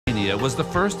Lithuania was the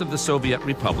first of the Soviet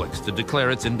republics to declare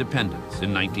its independence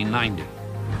in 1990.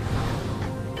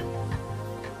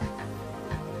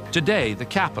 Today, the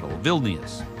capital,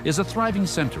 Vilnius, is a thriving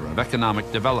center of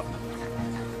economic development.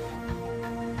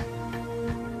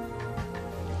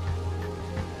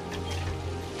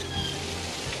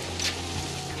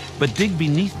 But dig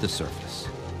beneath the surface,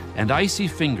 and icy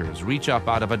fingers reach up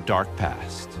out of a dark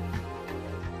past.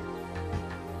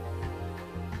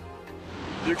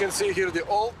 You can see here the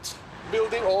old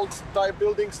type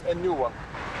buildings and new one.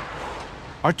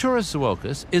 Arturas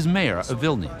Suokas is mayor of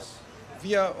Vilnius.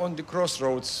 We are on the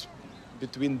crossroads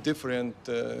between different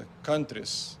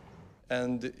countries.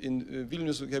 And in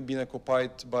Vilnius we have been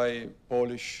occupied by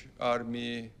Polish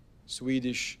army,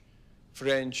 Swedish,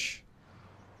 French,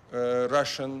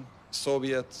 Russian,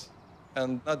 Soviet,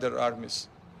 and other armies.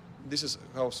 This is,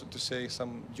 how to say,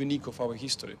 some unique of our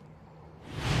history.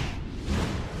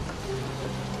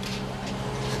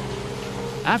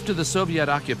 After the Soviet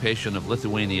occupation of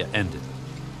Lithuania ended,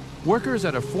 workers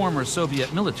at a former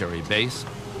Soviet military base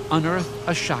unearthed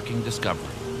a shocking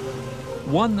discovery,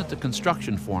 one that the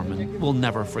construction foreman will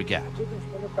never forget.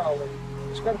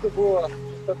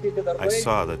 I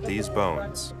saw that these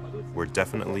bones were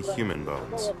definitely human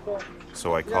bones,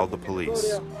 so I called the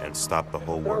police and stopped the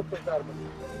whole work.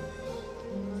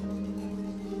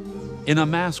 In a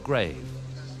mass grave,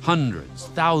 hundreds,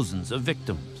 thousands of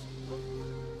victims.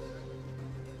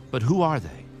 But who are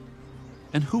they?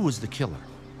 And who was the killer?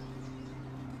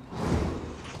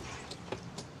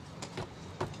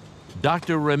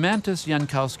 Dr. Rimantas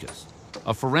Jankauskis,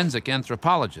 a forensic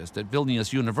anthropologist at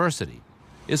Vilnius University,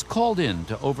 is called in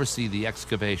to oversee the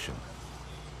excavation.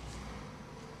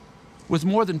 With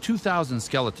more than 2,000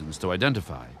 skeletons to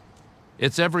identify,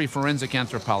 it's every forensic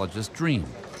anthropologist's dream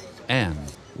and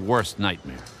worst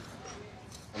nightmare.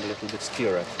 I'm a little bit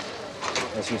scared.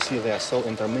 As you see, they are so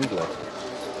intermingled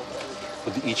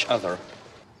with each other.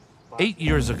 8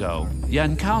 years ago,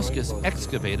 Jankauskis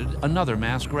excavated another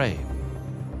mass grave.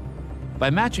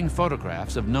 By matching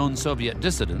photographs of known Soviet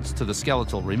dissidents to the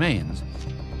skeletal remains,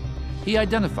 he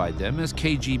identified them as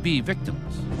KGB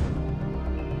victims.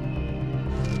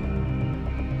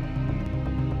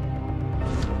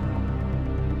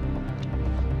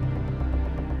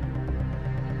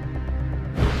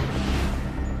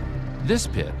 This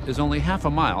pit is only half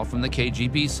a mile from the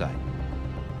KGB site.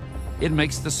 It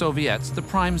makes the Soviets the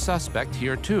prime suspect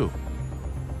here too.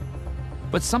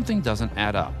 But something doesn't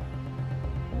add up.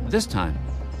 This time,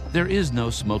 there is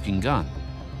no smoking gun.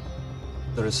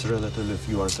 There is relatively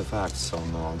few artifacts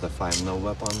on the find, no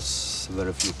weapons,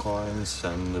 very few coins,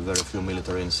 and very few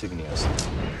military insignias.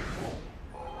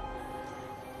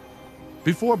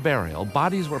 Before burial,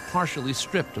 bodies were partially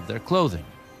stripped of their clothing,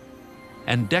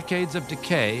 and decades of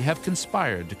decay have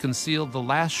conspired to conceal the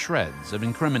last shreds of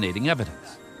incriminating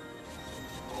evidence.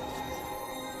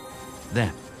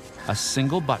 Then, a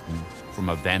single button from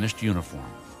a vanished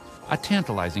uniform, a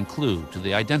tantalizing clue to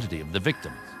the identity of the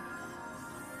victims.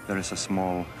 There is a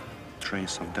small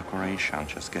trace of decoration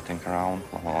just getting around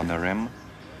on the rim,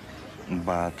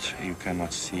 but you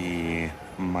cannot see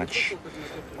much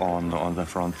on the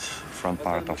front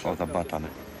part of the button.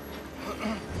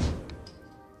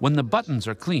 When the buttons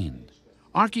are cleaned,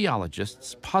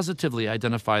 archaeologists positively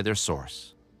identify their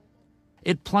source.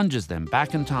 It plunges them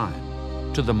back in time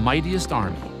to the mightiest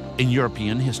army in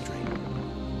European history.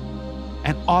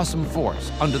 An awesome force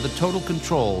under the total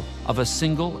control of a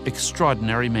single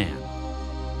extraordinary man.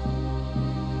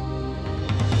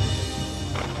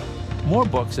 More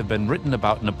books have been written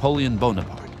about Napoleon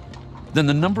Bonaparte than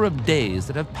the number of days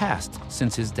that have passed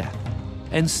since his death,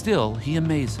 and still he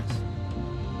amazes.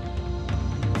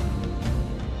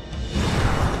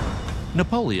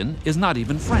 Napoleon is not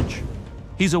even French.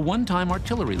 He's a one-time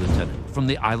artillery lieutenant from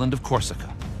the island of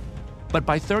Corsica. But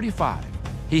by 35,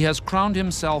 he has crowned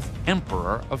himself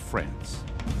Emperor of France,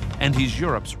 and he's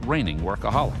Europe's reigning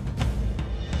workaholic.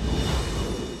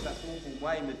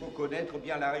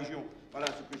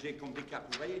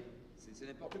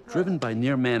 Driven by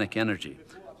near-manic energy,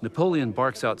 Napoleon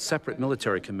barks out separate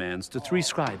military commands to 3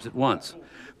 scribes at once,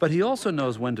 but he also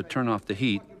knows when to turn off the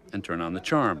heat and turn on the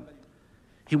charm.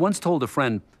 He once told a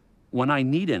friend, "When I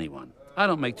need anyone, I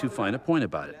don't make too fine a point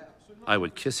about it. I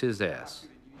would kiss his ass."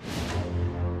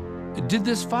 Did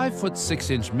this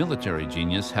 5'6" military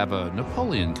genius have a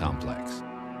Napoleon complex?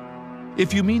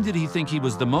 If you mean did he think he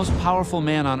was the most powerful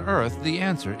man on earth, the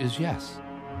answer is yes.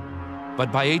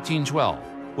 But by 1812,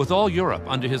 with all Europe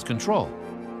under his control,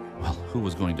 well, who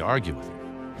was going to argue with him?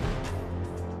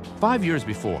 5 years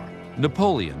before,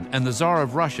 Napoleon and the Tsar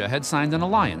of Russia had signed an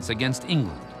alliance against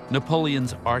England,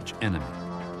 Napoleon's arch enemy.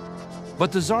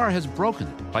 But the Tsar has broken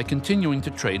it by continuing to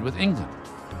trade with England.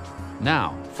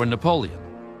 Now, for Napoleon,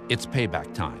 it's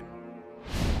payback time.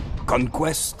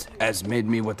 Conquest has made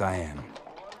me what I am,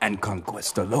 and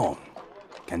conquest alone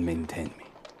can maintain me.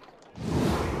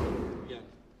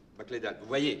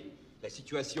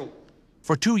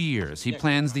 For 2 years, he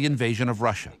plans the invasion of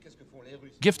Russia.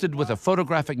 Gifted with a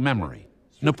photographic memory,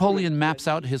 Napoleon maps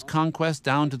out his conquest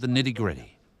down to the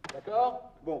nitty-gritty.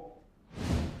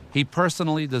 He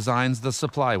personally designs the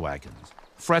supply wagons,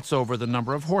 frets over the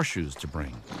number of horseshoes to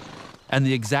bring, and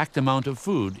the exact amount of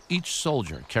food each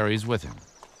soldier carries with him.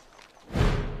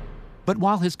 But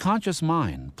while his conscious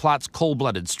mind plots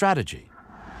cold-blooded strategy,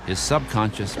 his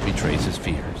subconscious betrays his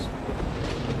fears.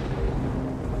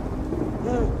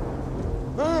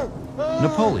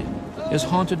 Napoleon is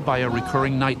haunted by a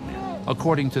recurring nightmare,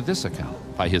 according to this account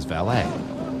by his valet.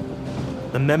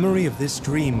 The memory of this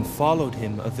dream followed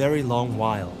him a very long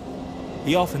while.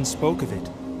 He often spoke of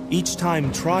it, each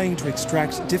time trying to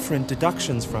extract different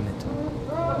deductions from it.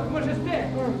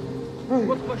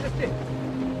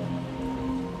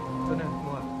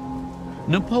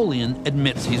 Napoleon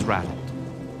admits he's rattled.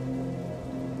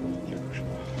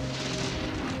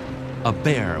 A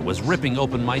bear was ripping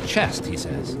open my chest, he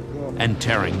says, and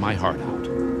tearing my heart out.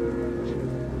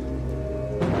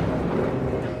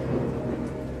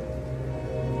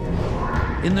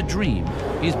 In the dream,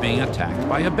 he's being attacked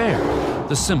by a bear,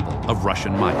 the symbol of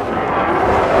Russian might.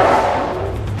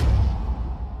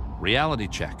 Reality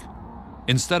check.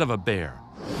 Instead of a bear,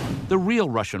 the real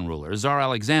Russian ruler, Tsar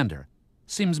Alexander,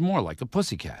 seems more like a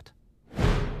pussycat.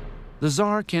 The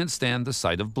Tsar can't stand the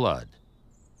sight of blood.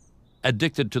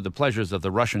 Addicted to the pleasures of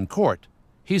the Russian court,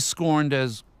 he's scorned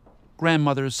as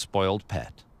grandmother's spoiled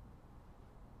pet.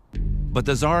 But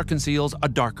the Tsar conceals a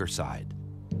darker side.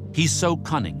 He's so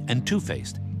cunning and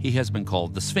two-faced, he has been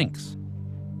called the Sphinx.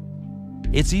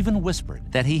 It's even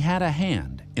whispered that he had a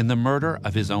hand in the murder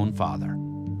of his own father.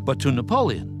 But to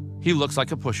Napoleon, he looks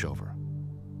like a pushover.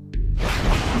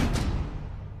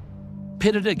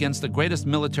 Pitted against the greatest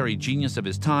military genius of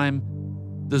his time,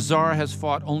 the Tsar has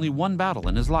fought only one battle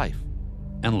in his life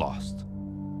and lost.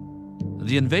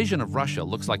 The invasion of Russia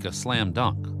looks like a slam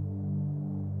dunk.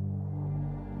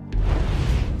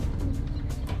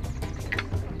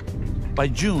 By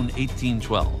June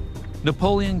 1812,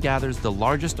 Napoleon gathers the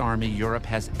largest army Europe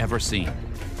has ever seen.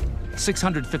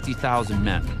 650,000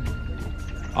 men,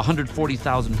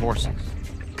 140,000 horses.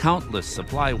 Countless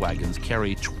supply wagons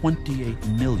carry 28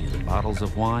 million bottles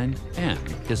of wine and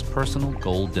his personal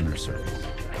gold dinner service.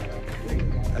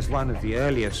 As one of the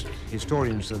earliest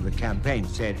historians of the campaign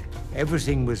said,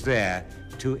 everything was there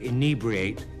to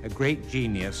inebriate a great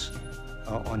genius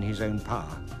on his own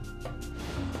power.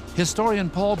 Historian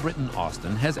Paul Britton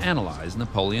Austin has analyzed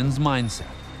Napoleon's mindset.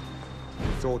 He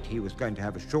thought he was going to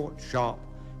have a short, sharp,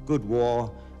 good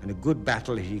war and a good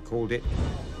battle, as he called it.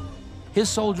 His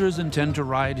soldiers intend to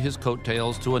ride his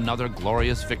coattails to another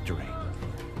glorious victory.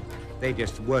 They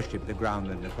just worshipped the ground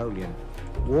that Napoleon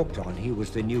walked on. He was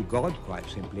the new god, quite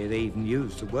simply. They even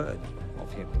used the word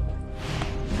of him.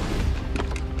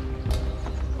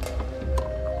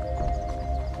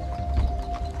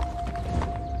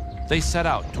 They set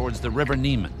out towards the river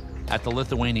Niemen at the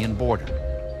Lithuanian border.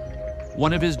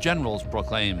 One of his generals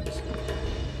proclaims,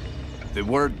 The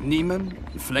word Niemen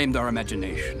inflamed our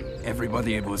imagination.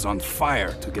 Everybody was on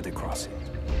fire to get across it.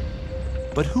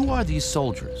 but who are these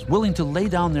soldiers willing to lay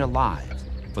down their lives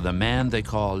for the man they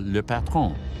call le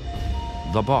patron,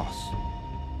 the boss?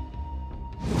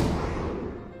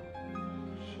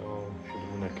 So,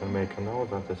 I can make a note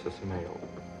that this is male.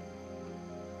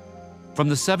 From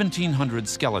the 1,700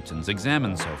 skeletons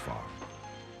examined so far,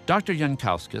 Dr.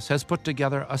 Jankowskis has put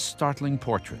together a startling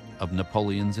portrait of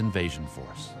Napoleon's invasion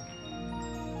force.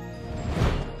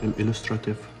 An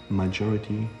illustrative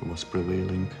majority was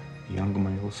prevailing young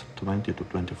males, 20 to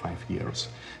 25 years.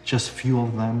 Just few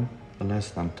of them,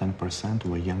 less than 10%,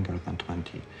 were younger than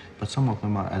 20, but some of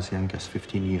them are as young as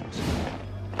 15 years.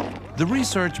 The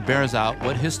research bears out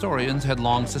what historians had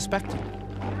long suspected.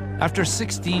 After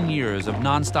 16 years of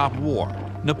nonstop war,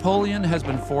 Napoleon has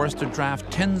been forced to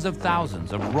draft tens of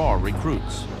thousands of raw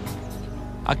recruits.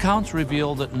 Accounts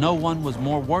reveal that no one was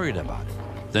more worried about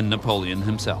it than Napoleon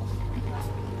himself.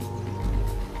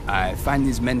 I find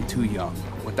these men too young.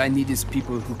 What I need is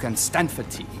people who can stand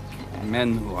fatigue.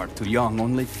 Men who are too young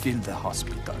only fill the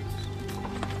hospitals.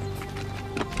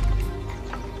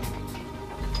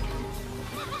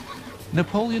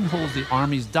 Napoleon holds the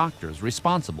army's doctors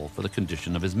responsible for the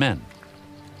condition of his men.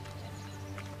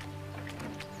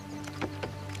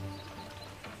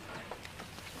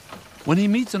 When he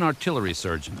meets an artillery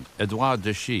surgeon, Edouard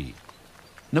Deschy,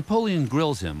 Napoleon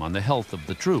grills him on the health of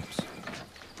the troops.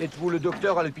 Êtes-vous le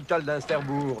docteur à l'hôpital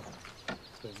d'Insterbourg?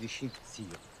 Soyez chic, sire,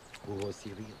 pour aussi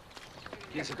rire.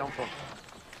 Qui est cet enfant?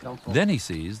 Then he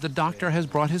sees the doctor has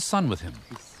brought his son with him.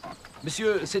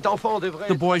 Monsieur, cet enfant devrait...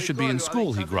 The boy should be in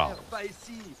school, he growls.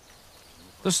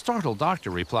 The startled doctor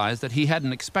replies that he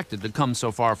hadn't expected to come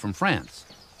so far from France.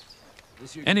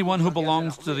 Anyone who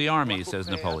belongs to the army, says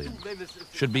Napoleon,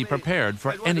 should be prepared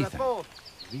for anything.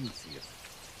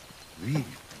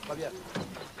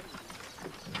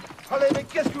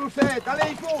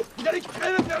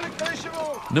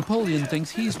 Napoleon thinks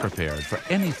he's prepared for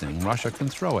anything Russia can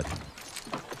throw at him.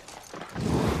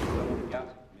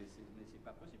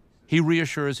 He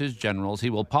reassures his generals he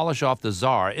will polish off the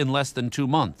Tsar in less than 2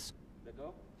 months,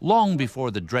 long before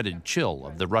the dreaded chill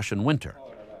of the Russian winter.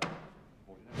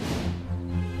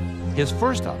 His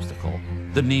first obstacle,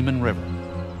 the Niemen River.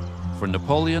 For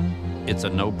Napoleon, it's a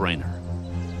no-brainer.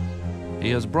 He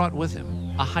has brought with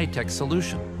him a high-tech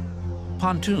solution,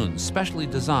 pontoons specially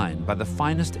designed by the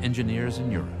finest engineers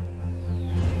in Europe.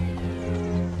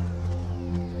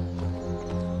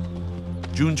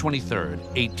 June 23rd,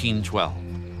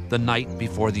 1812, the night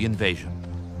before the invasion.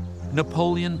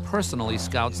 Napoleon personally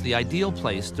scouts the ideal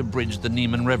place to bridge the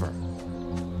Niemen River.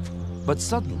 But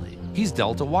suddenly, he's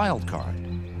dealt a wild card.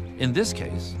 In this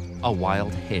case, a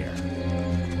wild hare.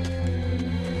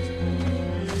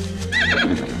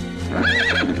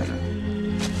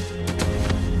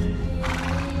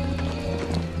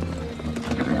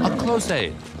 A close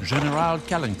aide, General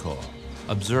Caulaincourt,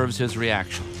 observes his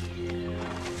reaction.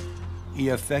 He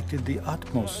affected the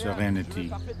utmost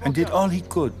serenity and did all he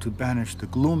could to banish the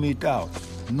gloomy doubt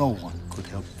no one could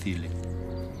help feeling.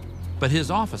 But his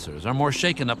officers are more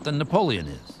shaken up than Napoleon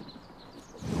is.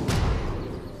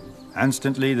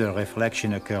 Instantly, the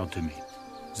reflection occurred to me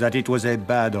that it was a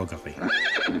bad augury.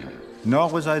 Nor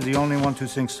was I the only one to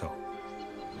think so.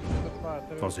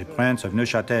 For the Prince of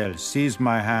Neuchâtel seized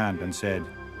my hand and said,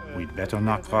 "We'd better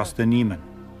not cross the Niemen.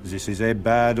 This is a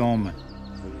bad omen."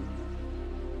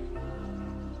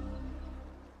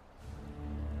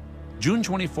 June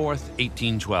 24th,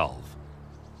 1812.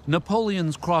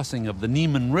 Napoleon's crossing of the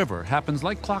Niemen River happens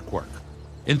like clockwork.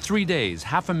 In 3 days,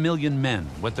 500,000 men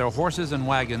with their horses and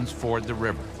wagons ford the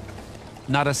river.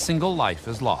 Not a single life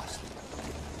is lost.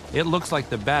 It looks like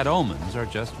the bad omens are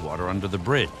just water under the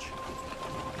bridge.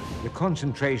 The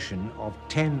concentration of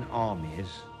 10 armies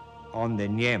on the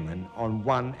Niemen on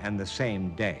one and the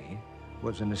same day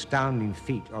was an astounding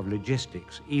feat of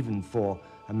logistics, even for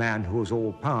a man who was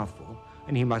all-powerful,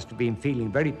 and he must have been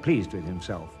feeling very pleased with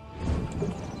himself.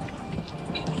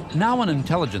 Now an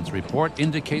intelligence report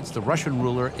indicates the Russian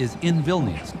ruler is in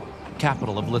Vilnius,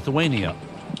 capital of Lithuania,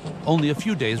 only a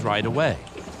few days' ride away.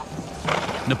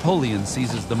 Napoleon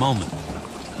seizes the moment.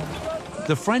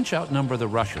 The French outnumber the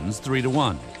Russians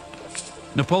 3-1.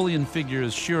 Napoleon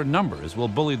figures sheer numbers will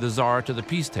bully the Tsar to the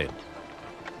peace table.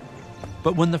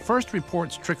 But when the first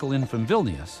reports trickle in from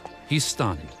Vilnius, he's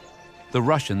stunned. The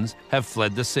Russians have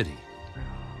fled the city.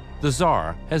 The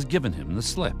Tsar has given him the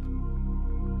slip.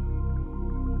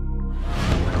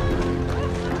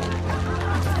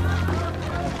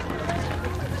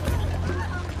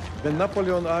 When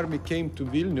Napoleon army came to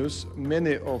Vilnius,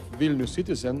 many of Vilnius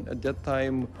citizens at that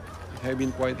time have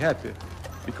been quite happy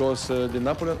because the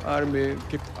Napoleon army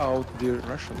kicked out the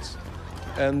Russians.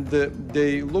 And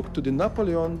they looked to the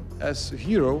Napoleon as a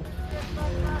hero.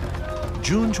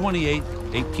 June 28,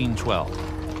 1812.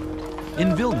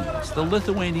 In Vilnius, the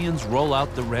Lithuanians roll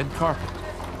out the red carpet.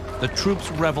 The troops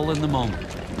revel in the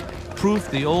moment. Proof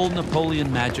the old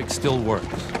Napoleon magic still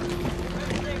works.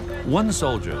 One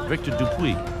soldier, Victor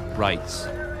Dupuy, writes,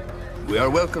 "We are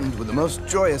welcomed with the most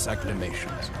joyous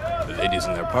acclamations. The ladies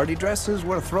in their party dresses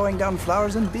were throwing down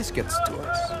flowers and biscuits to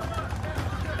us."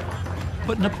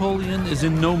 But Napoleon is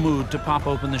in no mood to pop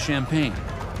open the champagne.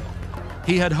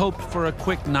 He had hoped for a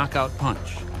quick knockout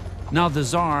punch. Now the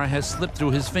Tsar has slipped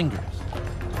through his fingers.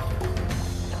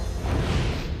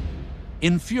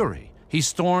 In fury, he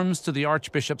storms to the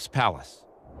Archbishop's palace.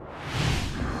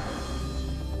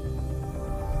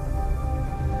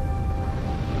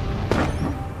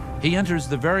 He enters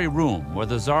the very room where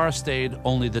the Tsar stayed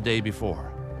only the day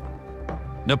before.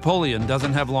 Napoleon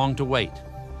doesn't have long to wait.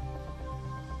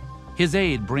 His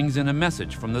aide brings in a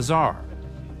message from the Tsar.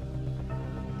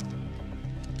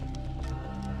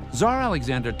 Tsar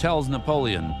Alexander tells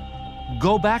Napoleon,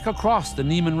 "Go back across the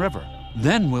Niemen River,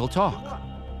 then we'll talk."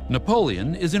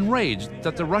 Napoleon is enraged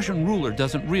that the Russian ruler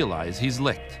doesn't realize he's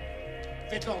licked.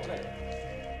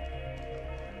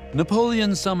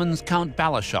 Napoleon summons Count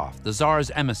Balashov, the Tsar's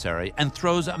emissary, and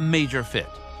throws a major fit.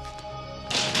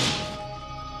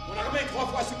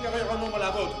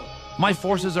 My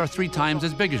forces are 3 times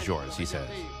as big as yours, he says.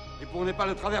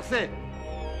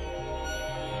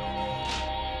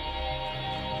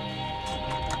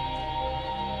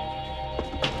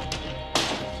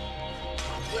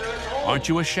 Aren't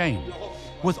you ashamed?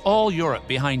 With all Europe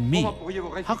behind me,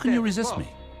 how can you resist me?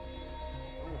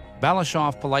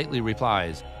 Balashov politely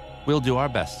replies, "We'll do our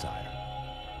best, sire."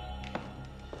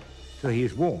 So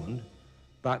he's warned,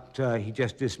 but he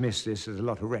just dismissed this as a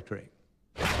lot of rhetoric.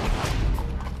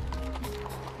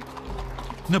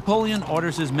 Napoleon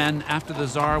orders his men after the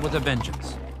Tsar with a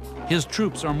vengeance. His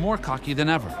troops are more cocky than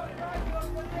ever.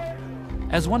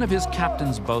 As one of his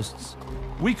captains boasts,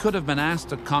 "We could have been asked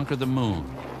to conquer the moon,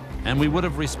 and we would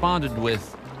have responded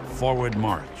with, 'Forward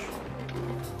march.'"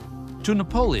 To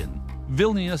Napoleon,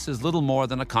 Vilnius is little more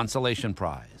than a consolation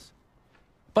prize.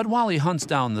 But while he hunts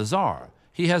down the Tsar,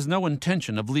 he has no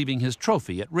intention of leaving his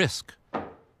trophy at risk.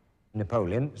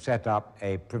 Napoleon set up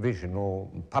a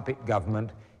provisional puppet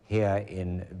government here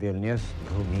in Vilnius,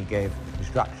 whom he gave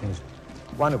instructions,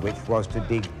 one of which was to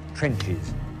dig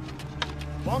trenches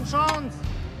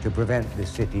to prevent the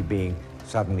city being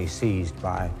suddenly seized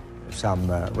by some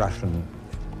Russian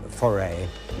foray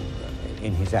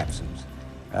in his absence.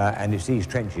 And it's these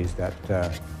trenches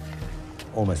that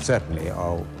almost certainly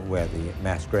are where the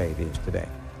mass grave is today.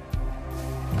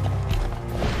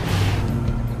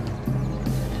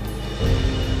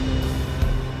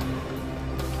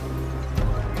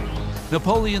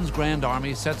 Napoleon's Grand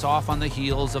Army sets off on the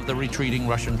heels of the retreating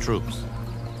Russian troops.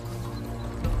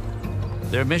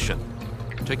 Their mission,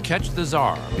 to catch the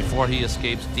Tsar before he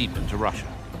escapes deep into Russia.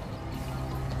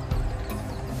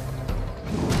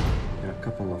 There are a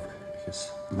couple of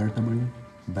his vertebrae,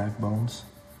 backbones,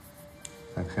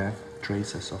 that have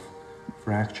traces of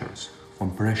fractures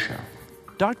from pressure.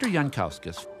 Dr.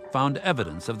 Jankowskis found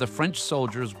evidence of the French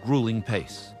soldiers' grueling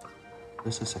pace.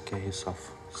 This is a case of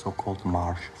so-called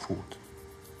marsh foot.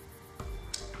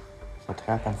 That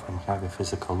happened from heavy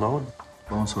physical load.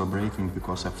 Bones were breaking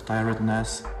because of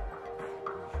tiredness.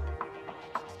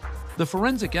 The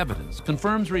forensic evidence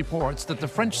confirms reports that the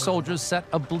French soldiers set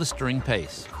a blistering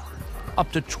pace, up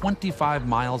to 25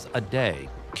 miles a day,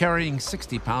 carrying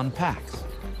 60-pound packs.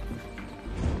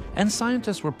 And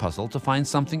scientists were puzzled to find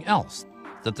something else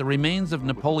that the remains of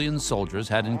Napoleon's soldiers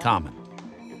had in common.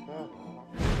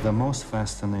 The most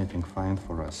fascinating find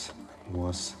for us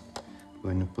was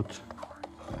when you put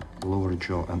lower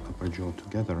jaw and upper jaw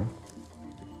together.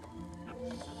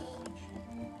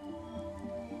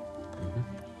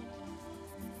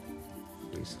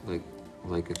 It's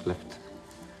like a cleft.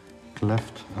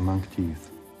 Cleft among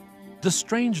teeth. The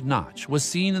strange notch was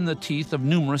seen in the teeth of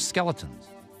numerous skeletons,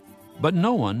 but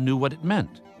no one knew what it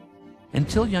meant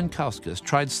until Jankowskis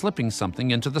tried slipping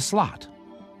something into the slot.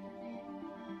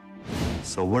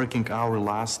 So working hour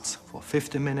lasts for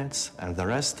 50 minutes, and the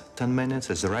rest, 10 minutes,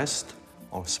 is rest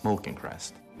or smoking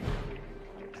rest.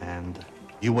 And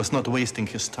he was not wasting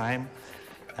his time,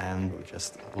 and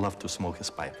just loved to smoke his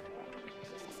pipe.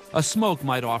 A smoke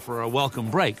might offer a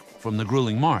welcome break from the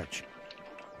grueling march.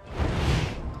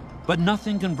 But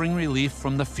nothing can bring relief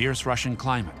from the fierce Russian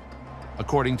climate,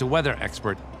 according to weather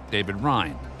expert David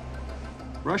Rhine.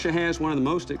 Russia has one of the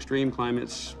most extreme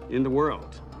climates in the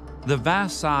world. The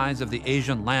vast size of the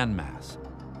Asian landmass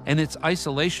and its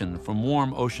isolation from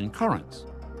warm ocean currents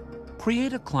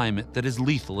create a climate that is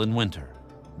lethal in winter,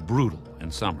 brutal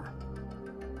in summer.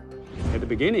 At the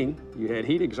beginning, you had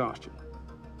heat exhaustion.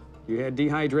 You had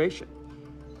dehydration.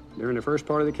 During the first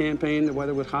part of the campaign, the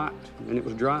weather was hot and it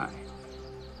was dry.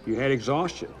 You had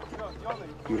exhaustion.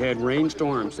 You had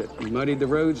rainstorms that muddied the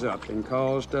roads up and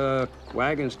caused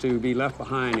wagons to be left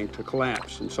behind and to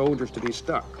collapse and soldiers to be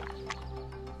stuck.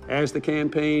 As the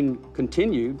campaign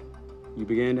continued, you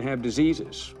began to have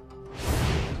diseases.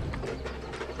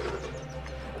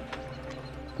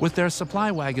 With their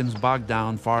supply wagons bogged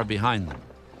down far behind them,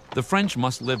 the French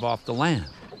must live off the land.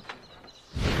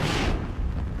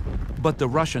 But the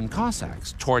Russian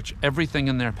Cossacks torch everything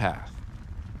in their path.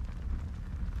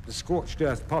 The scorched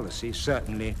earth policy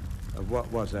certainly what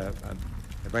was a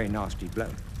very nasty blow.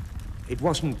 It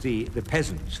wasn't the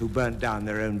peasants who burnt down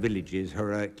their own villages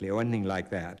heroically or anything like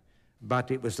that,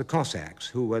 but it was the Cossacks,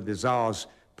 who were the Tsar's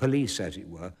police, as it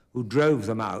were, who drove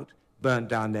them out, burnt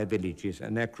down their villages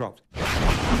and their crops.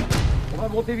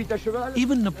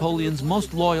 Even Napoleon's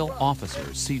most loyal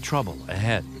officers see trouble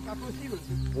ahead.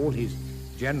 All his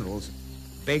generals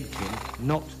begged him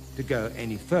not to go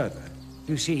any further.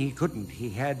 You see, he couldn't. He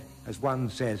had, as one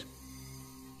says,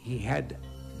 he had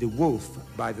the wolf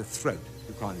by the throat.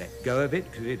 You can't let go of it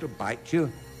because it'll bite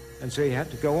you. And so he had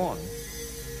to go on.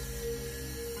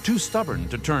 Too stubborn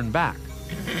to turn back,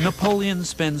 Napoleon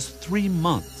spends 3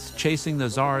 months chasing the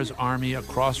Tsar's army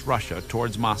across Russia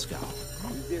towards Moscow.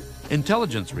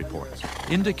 Intelligence reports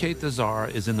indicate the Tsar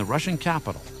is in the Russian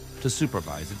capital to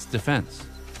supervise its defense.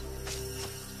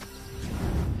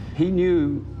 He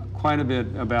knew quite a bit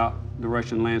about the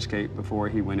Russian landscape before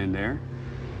he went in there.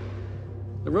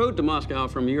 The road to Moscow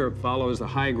from Europe follows the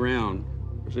high ground.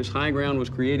 This high ground was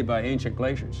created by ancient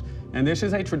glaciers, and this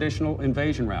is a traditional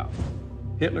invasion route.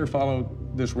 Hitler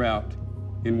followed this route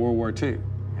in World War II,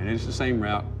 and it's the same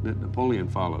route that Napoleon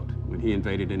followed when he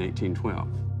invaded in 1812.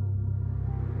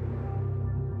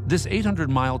 This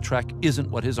 800-mile trek isn't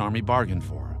what his army bargained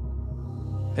for,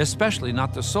 especially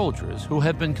not the soldiers who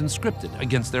have been conscripted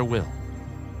against their will.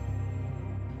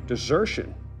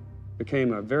 Desertion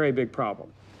became a very big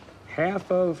problem.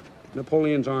 Half of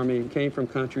Napoleon's army came from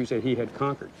countries that he had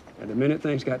conquered. And the minute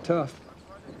things got tough,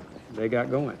 they got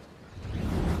going.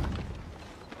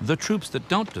 The troops that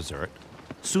don't desert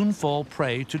soon fall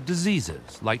prey to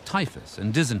diseases like typhus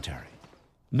and dysentery.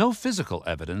 No physical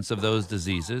evidence of those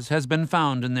diseases has been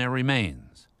found in their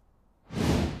remains.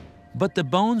 But the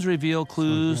bones reveal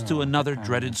clues to another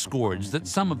dreaded scourge that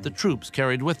some of the troops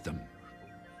carried with them.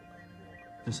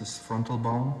 This is frontal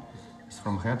bone. It's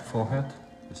from head, forehead.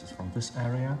 This is from this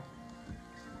area.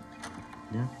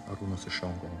 Yeah,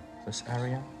 this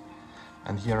area.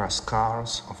 And here are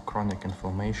scars of chronic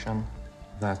inflammation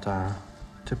that are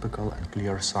typical and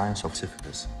clear signs of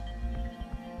syphilis.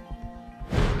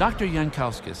 Dr.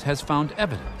 Jankowskis has found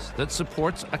evidence that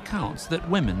supports accounts that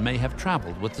women may have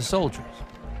traveled with the soldiers.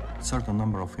 A certain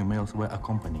number of females were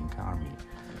accompanying the army,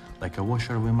 like a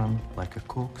washerwoman, like a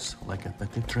cooks, like a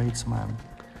petty tradesman,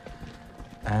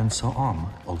 and so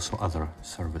on, also other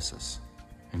services,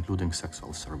 including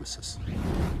sexual services.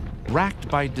 Racked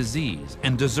by disease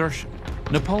and desertion,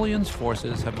 Napoleon's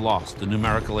forces have lost the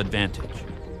numerical advantage.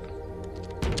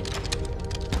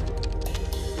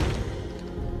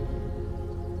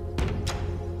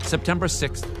 September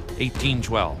 6,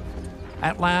 1812.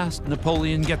 At last,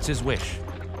 Napoleon gets his wish.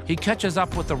 He catches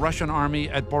up with the Russian army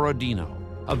at Borodino,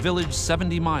 a village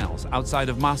 70 miles outside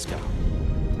of Moscow.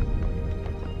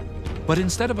 But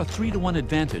instead of a 3-to-1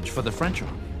 advantage for the French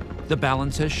army, the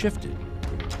balance has shifted.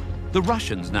 The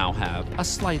Russians now have a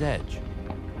slight edge.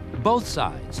 Both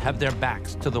sides have their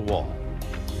backs to the wall.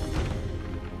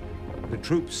 The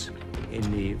troops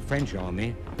in the French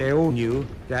army, they all knew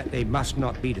that they must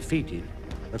not be defeated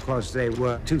because they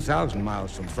were 2,000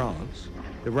 miles from France.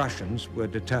 The Russians were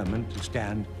determined to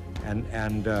stand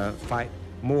and fight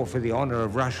more for the honor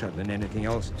of Russia than anything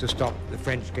else to stop the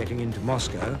French getting into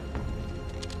Moscow.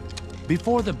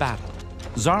 Before the battle,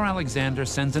 Tsar Alexander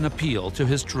sends an appeal to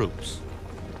his troops.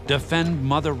 Defend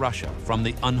Mother Russia from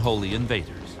the unholy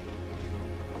invaders.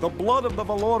 The blood of the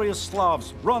valorious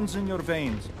Slavs runs in your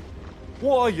veins.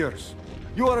 Warriors,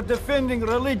 you are defending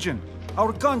religion,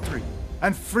 our country,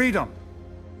 and freedom.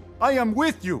 I am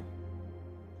with you.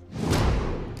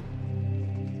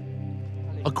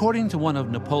 According to one of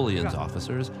Napoleon's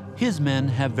officers, his men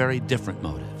have very different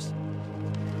motives.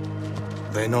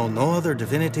 They know no other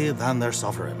divinity than their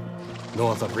sovereign, no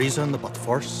other reason but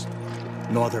force,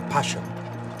 no other passion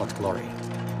but glory.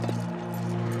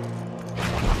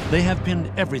 They have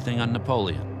pinned everything on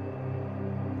Napoleon.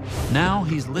 Now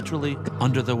he's literally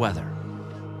under the weather.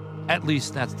 At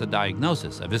least that's the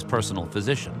diagnosis of his personal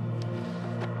physician.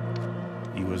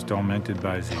 He was tormented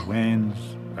by the winds,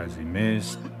 by the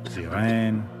mist, the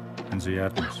rain, and the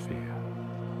atmosphere.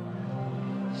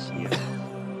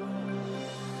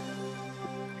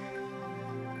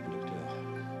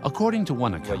 According to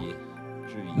one account,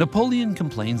 Napoleon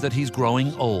complains that he's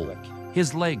growing old.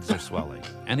 His legs are swelling,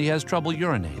 and he has trouble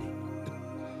urinating.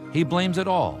 He blames it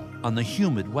all on the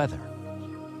humid weather.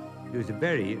 He was a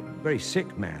very, very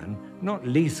sick man, not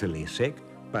lethally sick,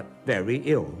 but very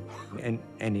ill. And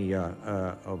any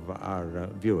of our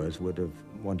viewers would have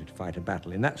wanted to fight a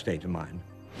battle in that state of mind.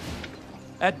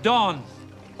 At dawn,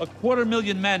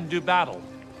 250,000 men do battle.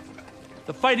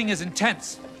 The fighting is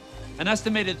intense. An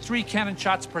estimated 3 cannon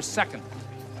shots per second,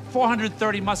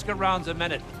 430 musket rounds a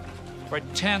minute, for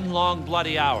 10 long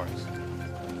bloody hours.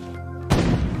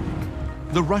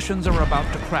 The Russians are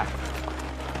about to crack.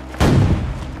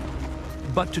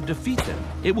 But to defeat them,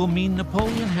 it will mean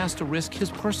Napoleon has to risk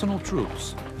his personal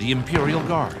troops, the Imperial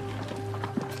Guard.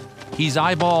 He's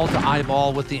eyeball to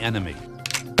eyeball with the enemy.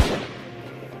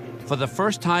 For the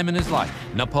first time in his life,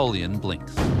 Napoleon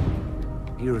blinks.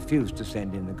 He refused to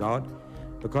send in the Guard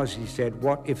because he said,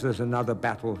 what if there's another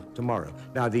battle tomorrow?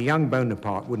 Now, the young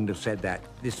Bonaparte wouldn't have said that.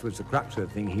 This was the crux of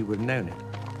the thing. He would have known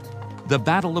it. The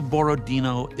Battle of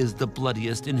Borodino is the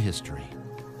bloodiest in history.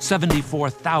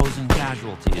 74,000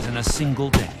 casualties in a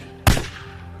single day.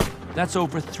 That's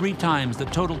over 3 times the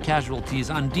total casualties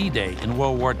on D-Day in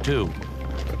World War II.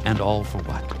 And all for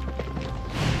what?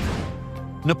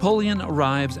 Napoleon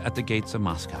arrives at the gates of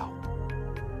Moscow.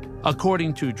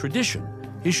 According to tradition,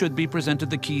 he should be presented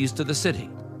the keys to the city.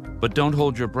 But don't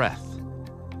hold your breath.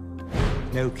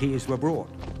 No keys were brought.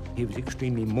 He was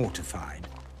extremely mortified.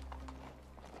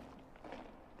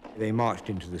 They marched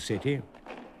into the city,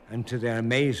 and to their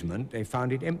amazement, they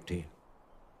found it empty.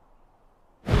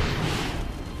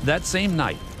 That same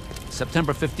night,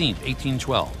 September 15,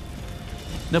 1812,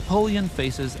 Napoleon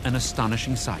faces an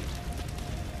astonishing sight.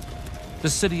 The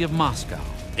city of Moscow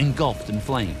engulfed in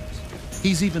flames.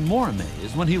 He's even more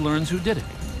amazed when he learns who did it.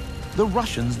 The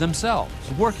Russians themselves,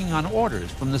 working on orders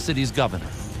from the city's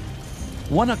governor.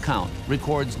 One account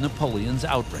records Napoleon's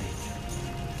outrage.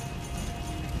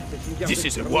 This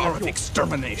is a war of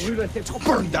extermination.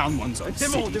 Burn down one's own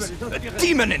cities. A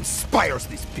demon inspires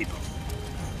these people.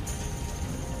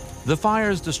 The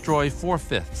fires destroy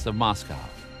 4/5 of Moscow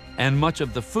and much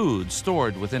of the food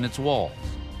stored within its walls.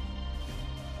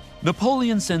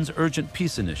 Napoleon sends urgent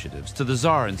peace initiatives to the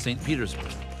Tsar in St.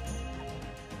 Petersburg.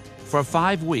 For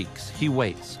 5 weeks, he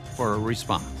waits for a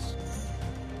response.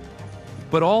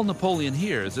 But all Napoleon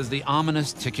hears is the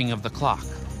ominous ticking of the clock.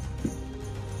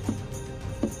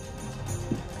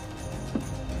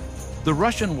 The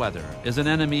Russian weather is an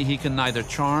enemy he can neither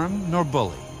charm nor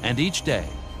bully, and each day,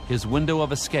 his window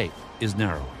of escape is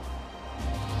narrowing.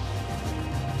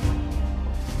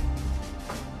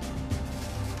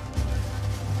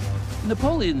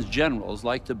 Napoleon's generals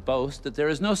like to boast that there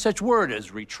is no such word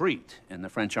as retreat in the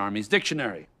French Army's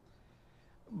dictionary.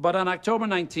 But on October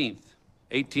 19th,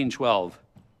 1812,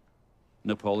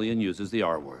 Napoleon uses the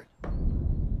R word.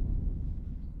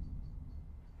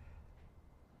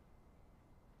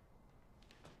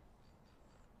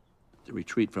 The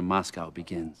retreat from Moscow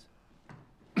begins.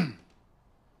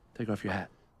 Take off your hat.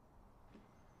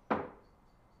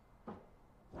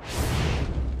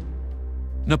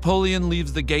 Napoleon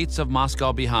leaves the gates of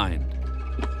Moscow behind.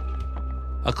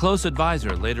 A close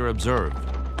advisor later observed,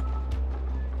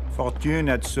 Fortune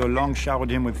had so long showered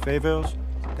him with favors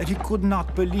that he could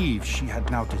not believe she had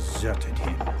now deserted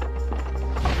him.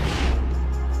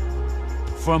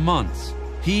 for months,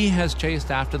 he has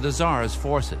chased after the Tsar's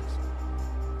forces.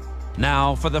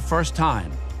 Now, for the first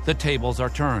time, the tables are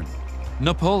turned.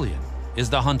 Napoleon is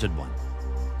the hunted one.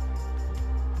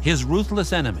 His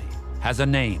ruthless enemy has a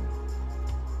name.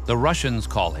 The Russians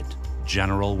call it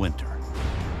General Winter.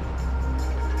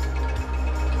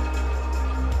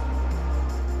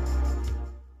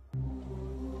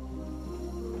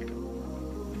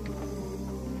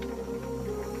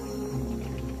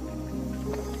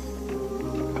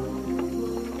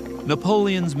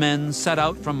 Napoleon's men set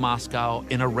out from Moscow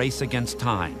in a race against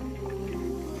time.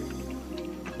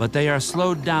 But they are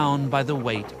slowed down by the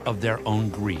weight of their own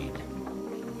greed.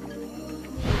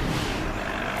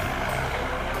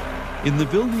 In the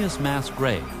Vilnius mass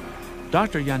grave,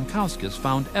 Dr. Jankowskis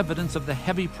found evidence of the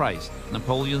heavy price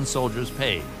Napoleon's soldiers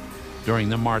paid during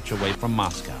the march away from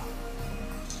Moscow.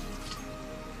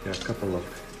 There are a couple of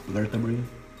vertebrae,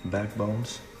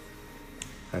 backbones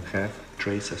that have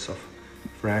traces of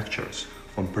fractures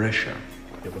from pressure.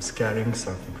 He was carrying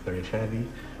something very heavy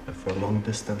for long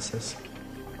distances.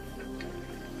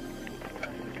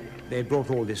 They brought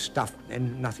all this stuff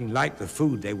and nothing like the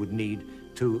food they would need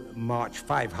to march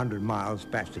 500 miles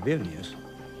back to Vilnius.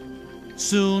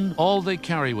 Soon, all they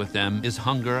carry with them is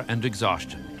hunger and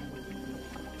exhaustion.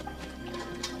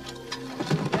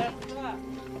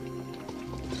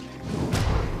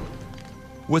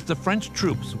 With the French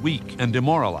troops weak and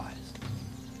demoralized,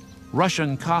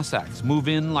 Russian Cossacks move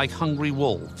in like hungry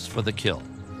wolves for the kill.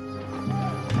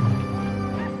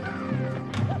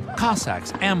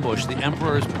 Cossacks ambush the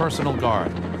emperor's personal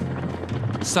guard.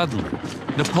 Suddenly,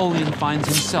 Napoleon finds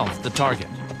himself the target.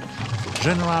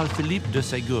 General Philippe de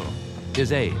Ségur,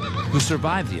 his aide, who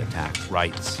survived the attack,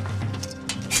 writes,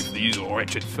 "If these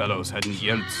wretched fellows hadn't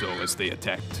yelled so as they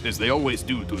attacked, as they always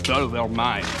do to dull their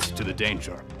minds to the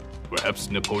danger,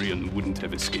 perhaps Napoleon wouldn't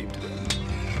have escaped them."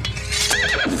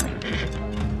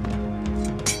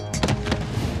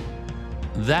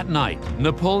 That night,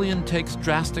 Napoleon takes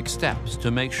drastic steps to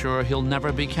make sure he'll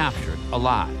never be captured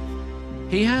alive.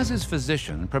 He has his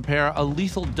physician prepare a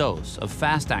lethal dose of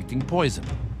fast-acting poison.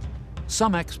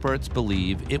 Some experts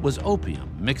believe it was opium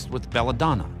mixed with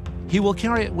belladonna. He will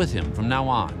carry it with him from now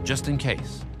on, just in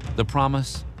case. The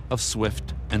promise of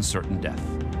swift and certain death.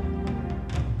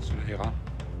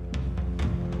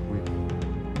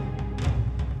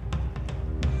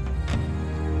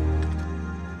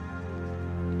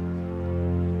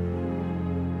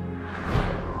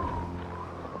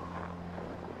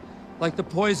 like the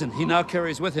poison he now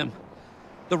carries with him.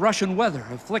 The Russian weather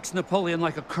afflicts Napoleon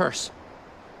like a curse.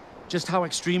 Just how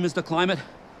extreme is the climate?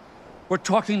 We're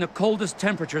talking the coldest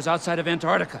temperatures outside of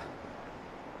Antarctica.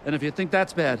 And if you think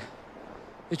that's bad,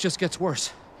 it just gets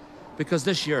worse. Because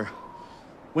this year,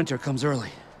 winter comes early.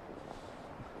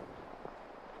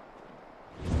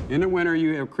 In the winter,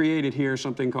 you have created here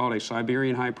something called a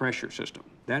Siberian high-pressure system.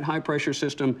 That high-pressure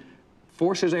system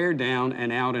forces air down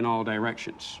and out in all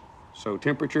directions. So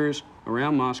temperatures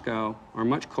around Moscow are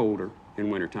much colder in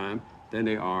wintertime than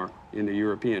they are in the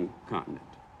European continent.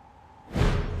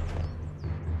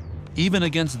 Even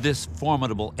against this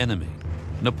formidable enemy,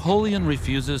 Napoleon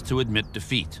refuses to admit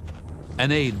defeat.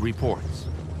 An aide reports.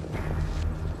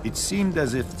 It seemed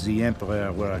as if the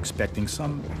Emperor were expecting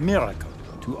some miracle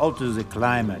to alter the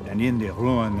climate and end the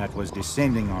ruin that was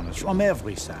descending on us from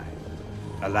every side.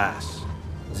 Alas,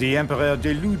 the Emperor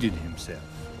deluded himself,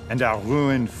 and our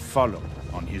ruin followed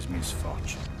on his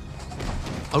misfortune.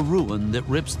 A ruin that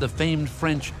rips the famed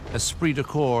French esprit de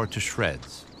corps to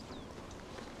shreds.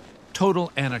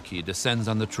 Total anarchy descends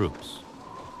on the troops.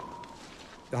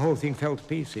 The whole thing fell to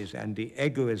pieces, and the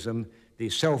egoism, the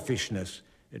selfishness,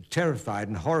 terrified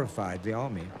and horrified the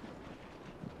army.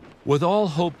 With all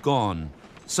hope gone,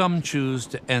 some choose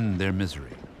to end their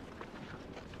misery.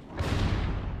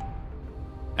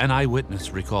 An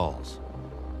eyewitness recalls.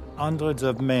 Hundreds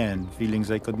of men, feeling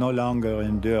they could no longer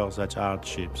endure such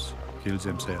hardships, killed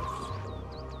themselves.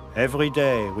 Every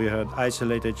day we heard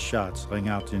isolated shots ring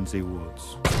out in the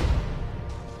woods.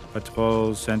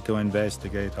 Patrols sent to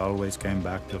investigate always came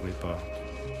back to report.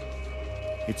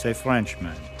 It's a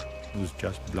Frenchman who's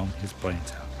just blown his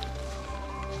brains out.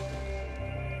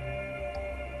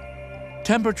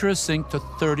 Temperatures sink to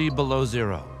 30 below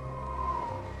zero.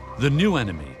 The new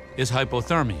enemy is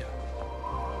hypothermia.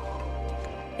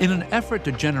 In an effort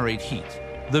to generate heat,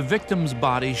 the victim's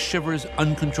body shivers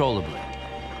uncontrollably.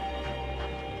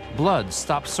 Blood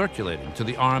stops circulating to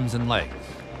the arms and legs.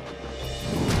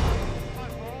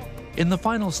 In the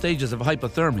final stages of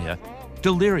hypothermia,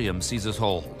 delirium seizes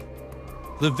hold.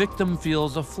 The victim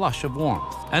feels a flush of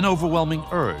warmth, an overwhelming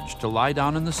urge to lie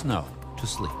down in the snow to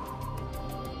sleep.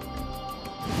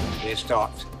 They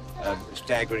start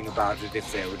staggering about as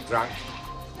if they were drunk.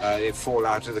 They fall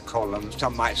out of the columns.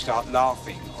 Some might start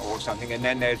laughing or something, and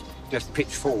then they just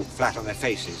pitch fall flat on their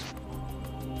faces.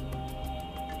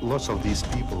 Lots of these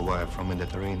people were from the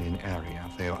Mediterranean area.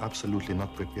 They are absolutely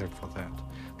not prepared for that.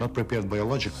 Not prepared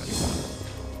biologically.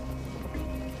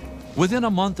 Within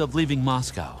a month of leaving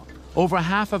Moscow, over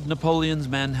half of Napoleon's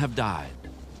men have died.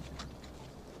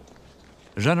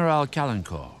 General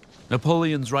Caulaincourt,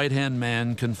 Napoleon's right-hand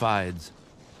man, confides,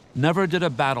 "Never did a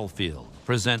battlefield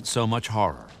present so much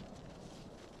horror."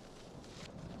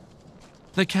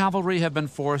 The cavalry have been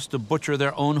forced to butcher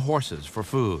their own horses for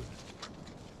food.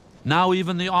 Now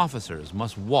even the officers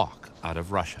must walk out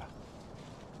of Russia.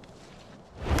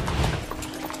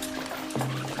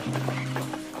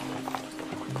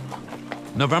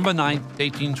 November 9,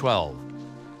 1812.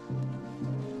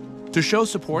 To show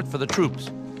support for the troops,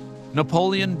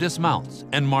 Napoleon dismounts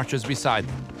and marches beside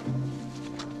them.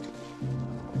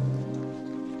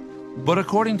 But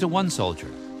according to one soldier,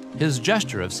 his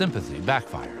gesture of sympathy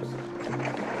backfires.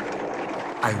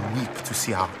 I weep to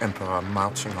see our emperor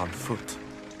marching on foot,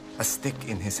 a stick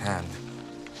in his hand.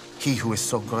 He who is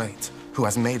so great, who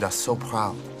has made us so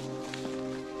proud.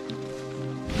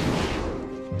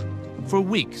 For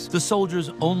weeks, the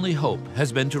soldiers' only hope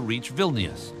has been to reach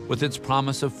Vilnius with its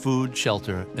promise of food,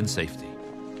 shelter, and safety.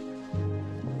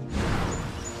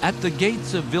 At the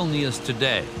gates of Vilnius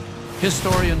today,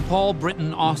 historian Paul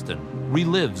Britton Austin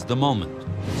relives the moment.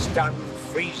 Stunned,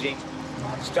 freezing,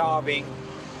 starving,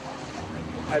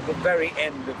 at the very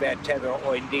end of their tether,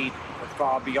 or indeed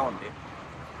far beyond it.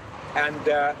 And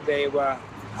they were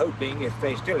hoping, if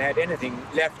they still had anything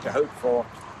left to hope for,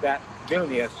 that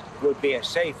Vilnius would be a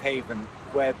safe haven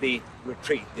where the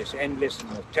retreat, this endless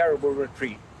and terrible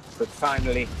retreat, could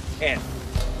finally end.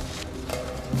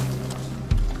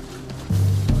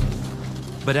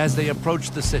 But as they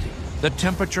approach the city, the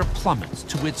temperature plummets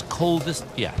to its coldest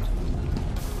yet.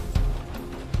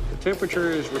 The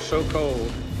temperatures were so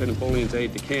cold that Napoleon's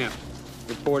aide-de-camp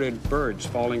reported birds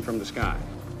falling from the sky.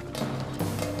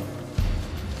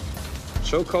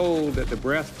 So cold that the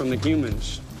breath from the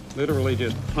humans literally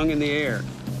just hung in the air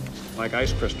like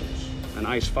ice crystals, an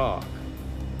ice fog.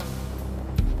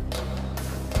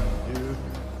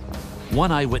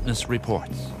 One eyewitness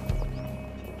reports.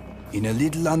 In a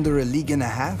little under a league and a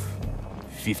half,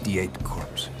 58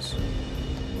 corpses.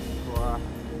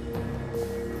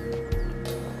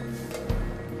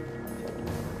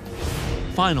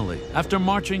 Finally, after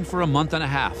marching for a month and a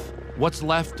half, What's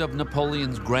left of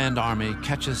Napoleon's Grand Army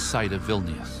catches sight of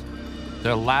Vilnius,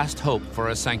 their last hope for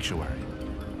a sanctuary.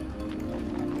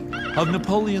 Of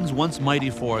Napoleon's once mighty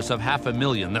force of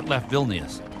 500,000 that left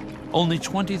Vilnius, only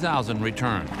 20,000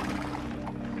 returned.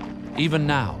 Even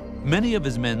now, many of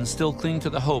his men still cling to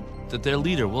the hope that their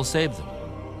leader will save them.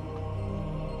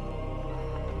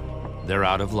 They're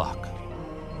out of luck.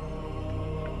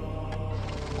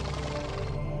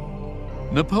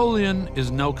 Napoleon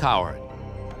is no coward,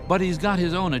 but he's got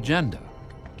his own agenda.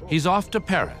 He's off to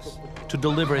Paris to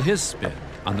deliver his spin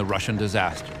on the Russian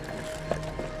disaster.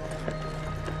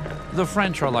 The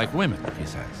French are like women, he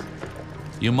says.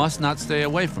 You must not stay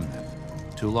away from them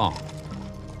too long.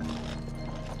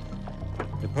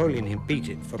 Napoleon had beat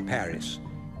it for Paris.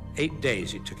 8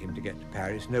 days it took him to get to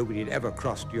Paris. Nobody had ever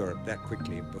crossed Europe that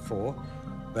quickly before,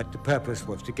 but the purpose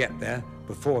was to get there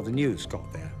before the news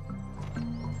got there.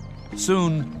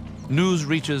 Soon, news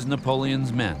reaches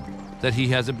Napoleon's men that he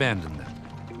has abandoned them.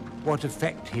 What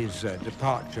effect his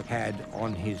departure had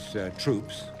on his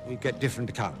troops, we get different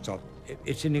accounts of.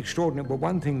 It's an extraordinary, but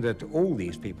one thing that all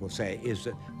these people say is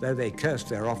that though they cursed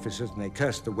their officers and they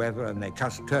cursed the weather and they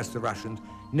cursed the Russians,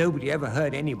 nobody ever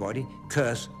heard anybody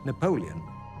curse Napoleon.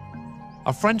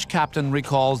 A French captain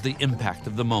recalls the impact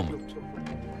of the moment.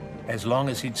 As long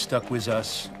as he'd stuck with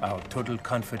us, our total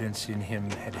confidence in him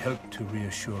had helped to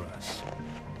reassure us.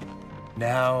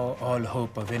 Now, all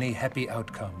hope of any happy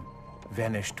outcome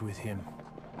vanished with him.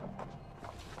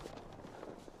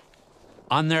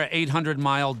 On their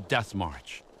 800-mile death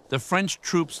march, the French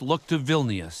troops look to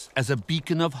Vilnius as a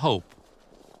beacon of hope.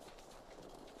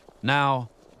 Now,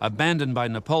 abandoned by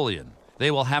Napoleon,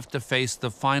 they will have to face the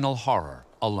final horror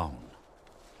alone.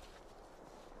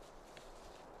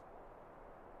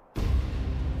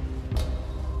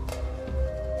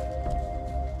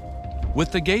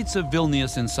 With the gates of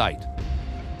Vilnius in sight,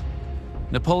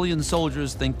 Napoleon's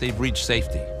soldiers think they've reached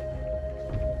safety.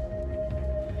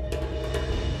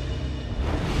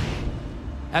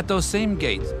 At those same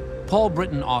gates, Paul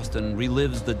Britton Austin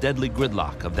relives the deadly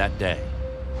gridlock of that day.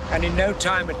 And in no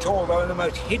time at all, though, the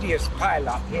most hideous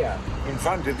pile-up here in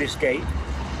front of this gate,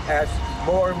 as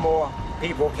more and more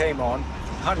people came on,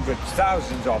 hundreds,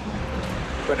 thousands of them.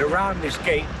 But around this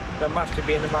gate, there must have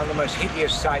been among the most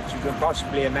hideous sights you can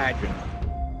possibly imagine.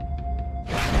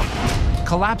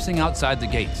 Collapsing outside the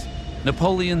gates,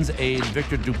 Napoleon's aide,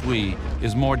 Victor Dupuy,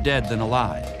 is more dead than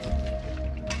alive.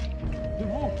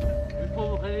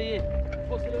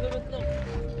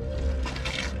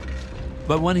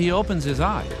 But when he opens his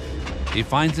eyes, he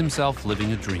finds himself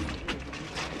living a dream.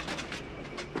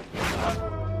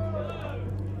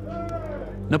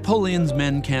 Napoleon's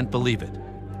men can't believe it.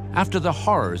 After the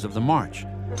horrors of the march,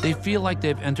 they feel like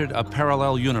they've entered a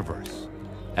parallel universe.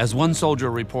 As one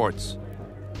soldier reports,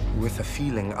 with a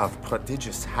feeling of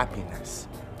prodigious happiness,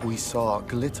 we saw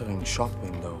glittering shop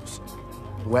windows,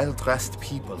 well-dressed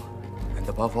people, and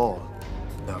above all,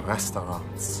 the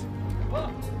restaurants.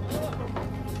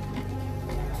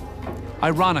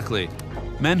 Ironically,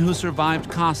 men who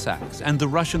survived Cossacks and the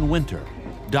Russian winter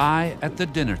die at the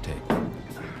dinner table.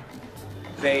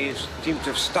 They seem to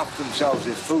have stuffed themselves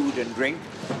with food and drink,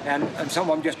 and some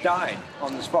of them just died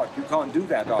on the spot. You can't do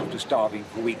that after starving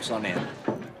for weeks on end.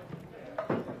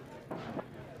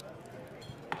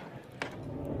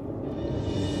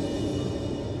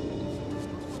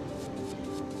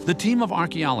 The team of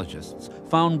archaeologists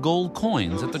found gold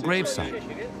coins at the gravesite,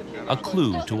 a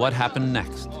clue to what happened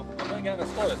next.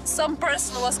 Some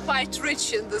person was quite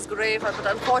rich in this grave, but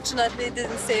unfortunately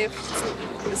didn't save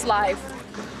his life.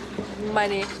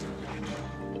 Money.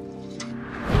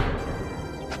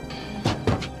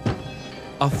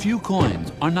 A few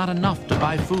coins are not enough to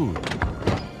buy food.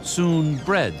 Soon,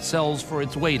 bread sells for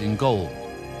its weight in gold.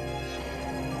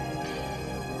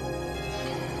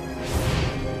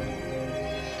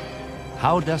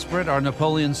 How desperate are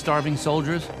Napoleon's starving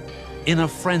soldiers? In a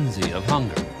frenzy of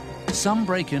hunger, some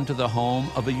break into the home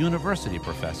of a university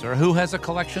professor who has a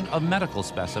collection of medical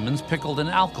specimens pickled in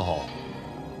alcohol.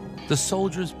 The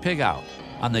soldiers pig out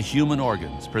on the human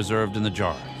organs preserved in the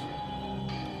jars.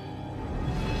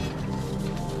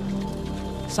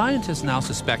 Scientists now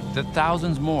suspect that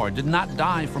thousands more did not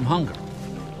die from hunger,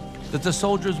 that the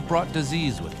soldiers brought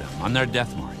disease with them on their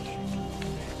death march.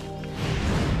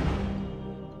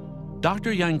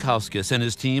 Dr. Jankowskis and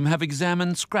his team have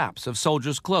examined scraps of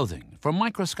soldiers' clothing for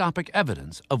microscopic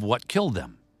evidence of what killed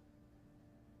them.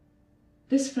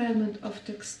 This fragment of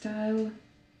textile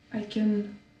I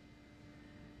can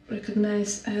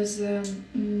recognize as the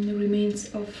remains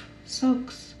of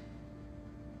socks.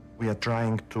 We are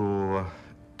trying to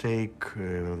take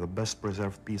the best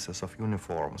preserved pieces of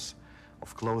uniforms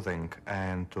of clothing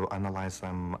and to analyze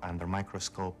them under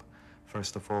microscope,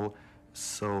 first of all.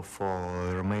 So for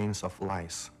remains of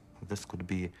lice, this could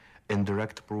be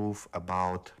indirect proof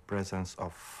about presence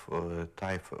of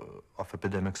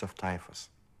epidemics of typhus.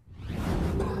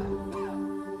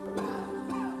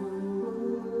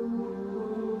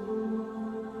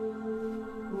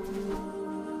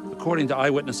 According to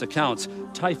eyewitness accounts,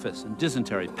 typhus and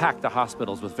dysentery packed the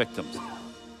hospitals with victims.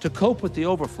 To cope with the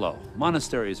overflow,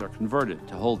 monasteries are converted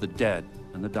to hold the dead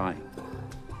and the dying.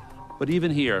 But even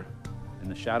here, in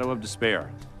the shadow of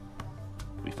despair,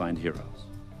 we find heroes.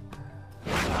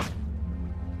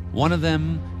 One of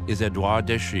them is Edouard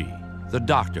Deschy, the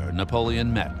doctor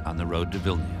Napoleon met on the road to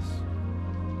Vilnius.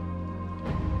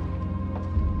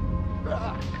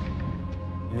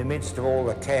 In the midst of all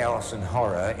the chaos and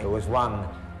horror, there was one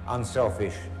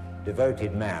unselfish,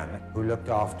 devoted man who looked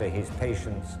after his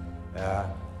patients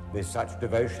with such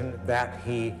devotion that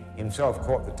he himself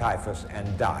caught the typhus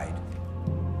and died.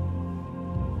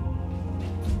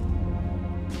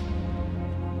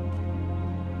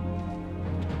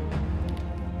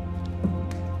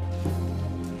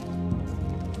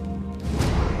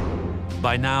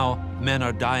 By now, men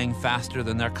are dying faster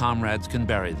than their comrades can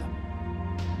bury them.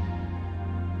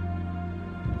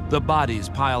 The bodies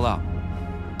pile up,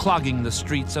 clogging the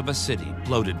streets of a city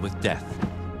bloated with death.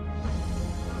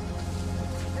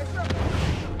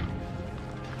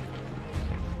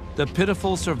 The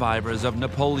pitiful survivors of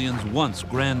Napoleon's once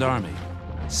grand army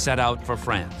set out for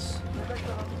France.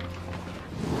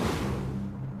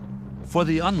 For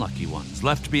the unlucky ones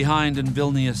left behind in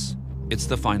Vilnius, it's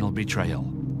the final betrayal.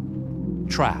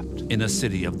 Trapped in a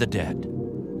city of the dead.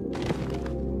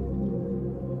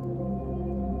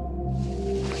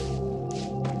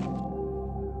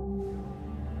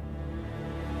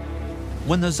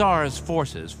 When the Tsar's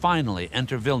forces finally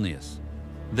enter Vilnius,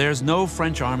 there's no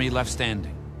French army left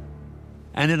standing.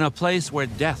 And in a place where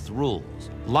death rules,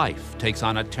 life takes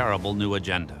on a terrible new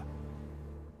agenda.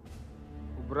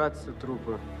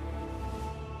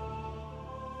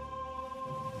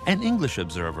 An English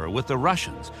observer with the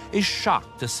Russians is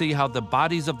shocked to see how the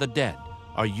bodies of the dead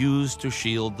are used to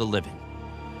shield the living.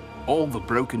 All the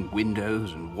broken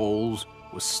windows and walls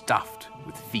were stuffed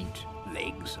with feet,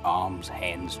 legs, arms,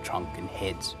 hands, trunk, and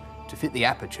heads to fit the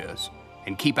apertures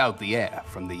and keep out the air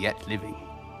from the yet living.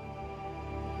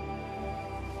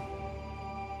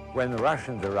 When the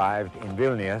Russians arrived in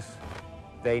Vilnius,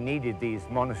 they needed these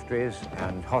monasteries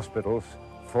and hospitals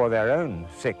for their own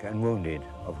sick and wounded,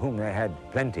 of whom they had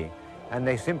plenty, and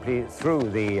they simply threw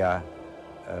the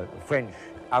French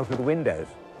out of the windows.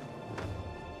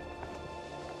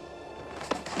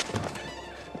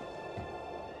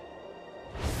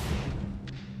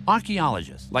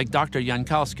 Archaeologists like Dr.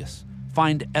 Jankauskis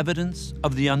find evidence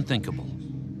of the unthinkable.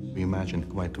 We imagine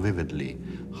quite vividly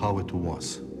how it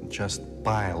was, just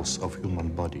piles of human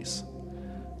bodies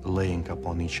laying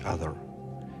upon each other,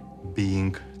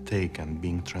 being taken,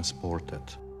 being transported,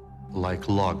 like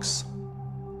logs.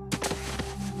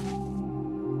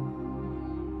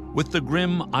 With the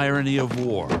grim irony of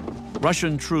war,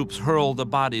 Russian troops hurled the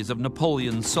bodies of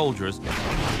Napoleon's soldiers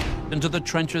into the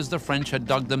trenches the French had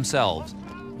dug themselves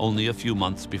only a few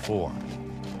months before.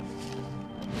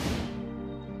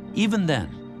 Even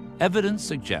then, evidence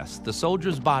suggests the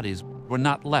soldiers' bodies were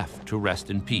not left to rest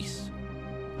in peace.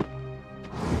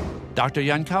 Dr.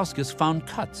 Jankauskis found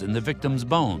cuts in the victims'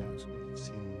 bones,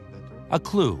 a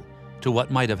clue to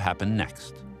what might have happened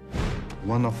next.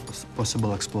 One of the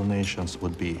possible explanations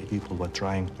would be people were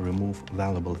trying to remove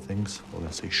valuable things, or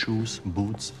let's say shoes,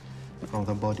 boots, from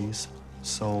the bodies.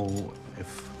 So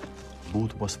if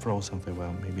boot was frozen, they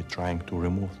were maybe trying to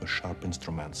remove the sharp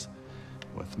instruments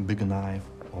with a big knife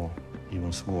or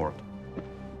even sword.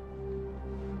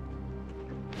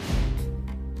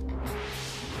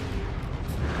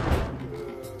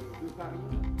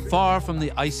 Far from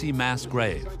the icy mass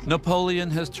grave, Napoleon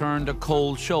has turned a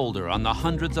cold shoulder on the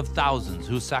hundreds of thousands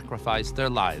who sacrificed their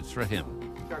lives for him.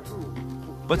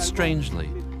 But strangely,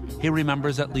 he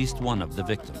remembers at least one of the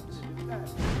victims.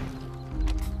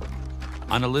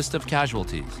 On a list of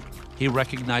casualties, he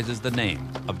recognizes the name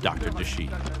of Dr. Deschy.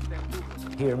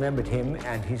 He remembered him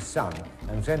and his son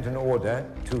and sent an order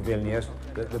to Vilnius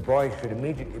that the boy should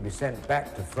immediately be sent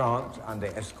back to France under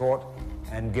escort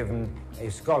and given a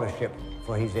scholarship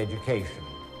for his education.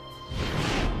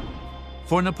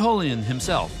 For Napoleon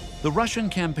himself, the Russian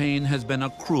campaign has been a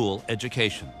cruel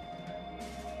education.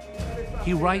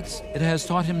 He writes it has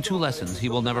taught him two lessons he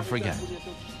will never forget.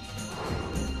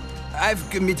 I've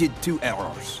committed two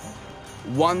errors.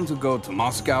 One to go to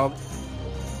Moscow,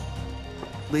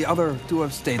 the other to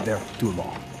have stayed there too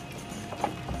long.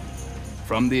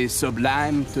 From the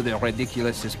sublime to the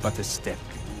ridiculous is but a step.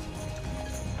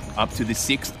 Up to the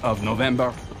 6th of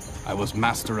November, I was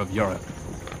master of Europe.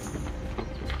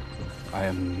 I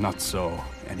am not so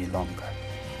any longer.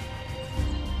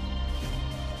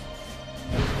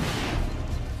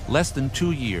 Less than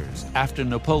 2 years after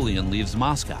Napoleon leaves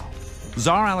Moscow,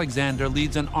 Tsar Alexander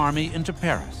leads an army into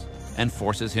Paris and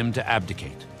forces him to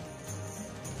abdicate.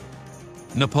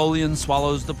 Napoleon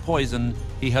swallows the poison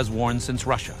he has worn since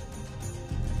Russia,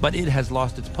 but it has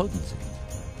lost its potency,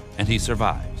 and he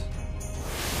survives.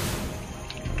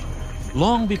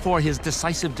 Long before his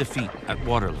decisive defeat at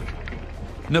Waterloo,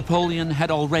 Napoleon had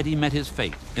already met his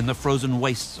fate in the frozen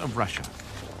wastes of Russia.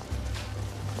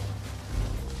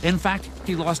 In fact,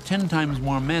 he lost 10 times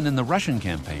more men in the Russian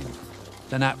campaign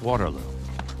than at Waterloo.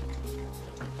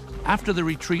 After the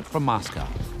retreat from Moscow,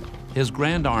 his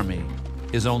grand army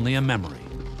is only a memory,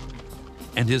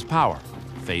 and his power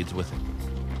fades with it.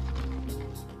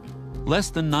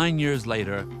 Less than 9 years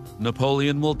later,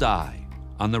 Napoleon will die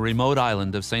on the remote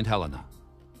island of St. Helena.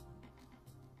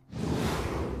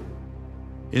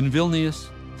 In Vilnius,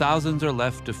 thousands are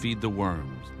left to feed the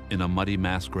worms in a muddy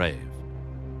mass grave.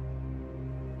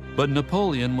 But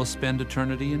Napoleon will spend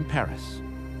eternity in Paris,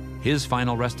 his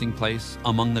final resting place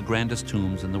among the grandest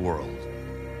tombs in the world.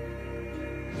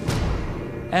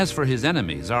 As for his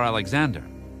enemy, Tsar Alexander,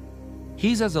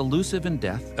 he's as elusive in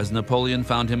death as Napoleon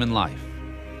found him in life.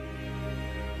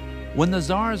 When the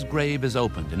Tsar's grave is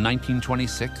opened in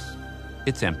 1926,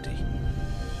 it's empty.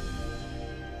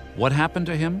 What happened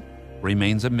to him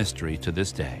remains a mystery to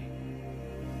this day.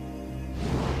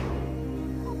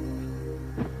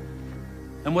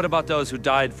 And what about those who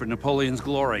died for Napoleon's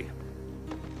glory?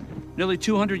 Nearly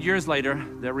 200 years later,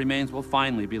 their remains will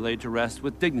finally be laid to rest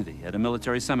with dignity at a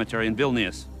military cemetery in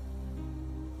Vilnius.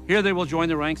 Here they will join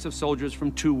the ranks of soldiers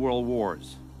from 2 world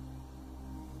wars.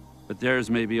 But theirs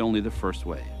may be only the first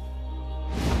wave.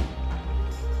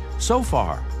 So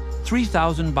far,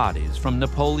 3,000 bodies from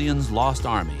Napoleon's lost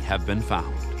army have been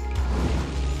found.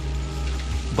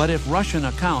 But if Russian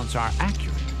accounts are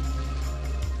accurate,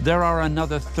 there are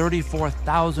another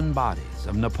 34,000 bodies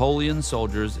of Napoleon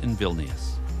soldiers in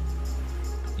Vilnius,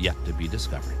 yet to be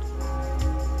discovered.